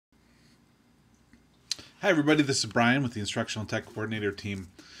Hi everybody, this is Brian with the Instructional Tech Coordinator team.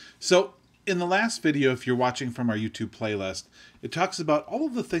 So in the last video, if you're watching from our YouTube playlist, it talks about all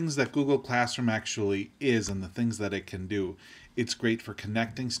of the things that Google Classroom actually is and the things that it can do. It's great for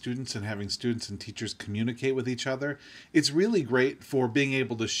connecting students and having students and teachers communicate with each other. It's really great for being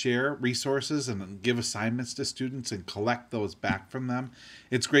able to share resources and give assignments to students and collect those back from them.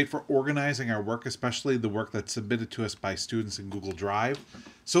 It's great for organizing our work, especially the work that's submitted to us by students in Google Drive.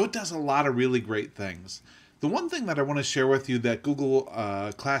 So it does a lot of really great things. The one thing that I want to share with you that Google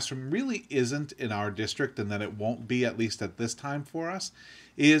Classroom really isn't in our district, and that it won't be, at least at this time for us,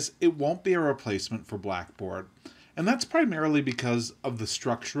 is it won't be a replacement for Blackboard. And that's primarily because of the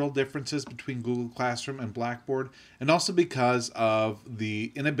structural differences between Google Classroom and Blackboard, and also because of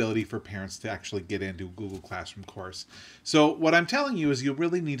the inability for parents to actually get into a Google Classroom course. So what I'm telling you is you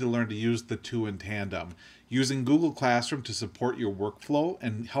really need to learn to use the two in tandem, using Google Classroom to support your workflow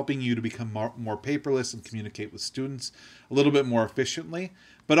and helping you to become more paperless and communicate with students a little bit more efficiently,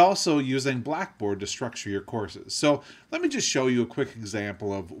 but also using Blackboard to structure your courses. So let me just show you a quick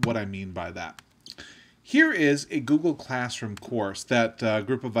example of what I mean by that. Here is a Google Classroom course that a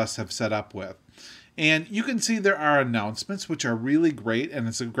group of us have set up with. And you can see there are announcements, which are really great, and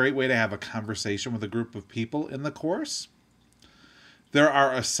it's a great way to have a conversation with a group of people in the course. There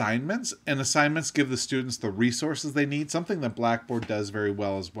are assignments, and assignments give the students the resources they need, something that Blackboard does very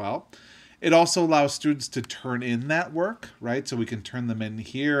well as well. It also allows students to turn in that work, right? So we can turn them in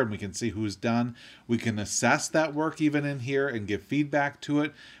here and we can see who's done. We can assess that work even in here and give feedback to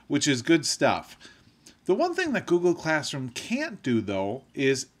it, which is good stuff. The one thing that Google Classroom can't do, though,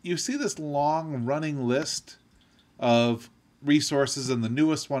 is you see this long running list of resources, and the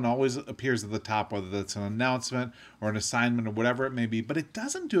newest one always appears at the top, whether that's an announcement or an assignment or whatever it may be, but it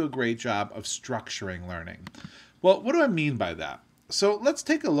doesn't do a great job of structuring learning. Well, what do I mean by that? So let's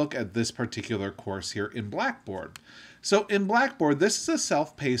take a look at this particular course here in Blackboard. So in Blackboard, this is a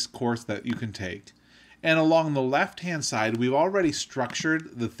self-paced course that you can take. And along the left-hand side, we've already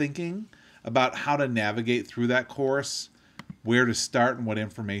structured the thinking about how to navigate through that course, where to start and what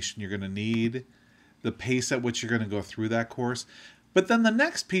information you're going to need, the pace at which you're going to go through that course. But then the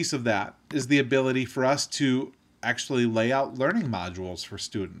next piece of that is the ability for us to actually lay out learning modules for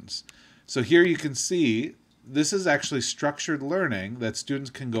students. So here you can see this is actually structured learning that students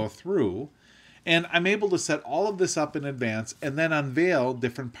can go through, and I'm able to set all of this up in advance and then unveil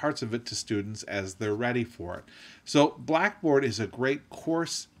different parts of it to students as they're ready for it. So Blackboard is a great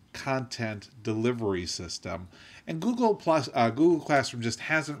course content delivery system, and Google Classroom just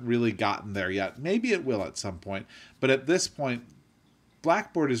hasn't really gotten there yet. Maybe it will at some point, but at this point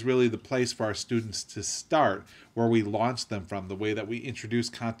Blackboard is really the place for our students to start, where we launch them from, the way that we introduce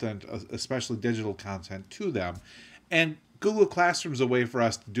content, especially digital content, to them. And Google Classroom is a way for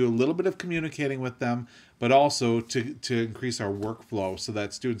us to do a little bit of communicating with them, but also to increase our workflow so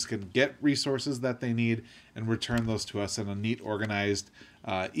that students can get resources that they need and return those to us in a neat, organized,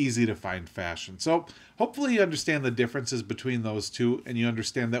 easy to find fashion. So hopefully you understand the differences between those two, and you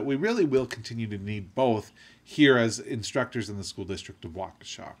understand that we really will continue to need both here as instructors in the School District of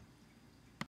Waukesha.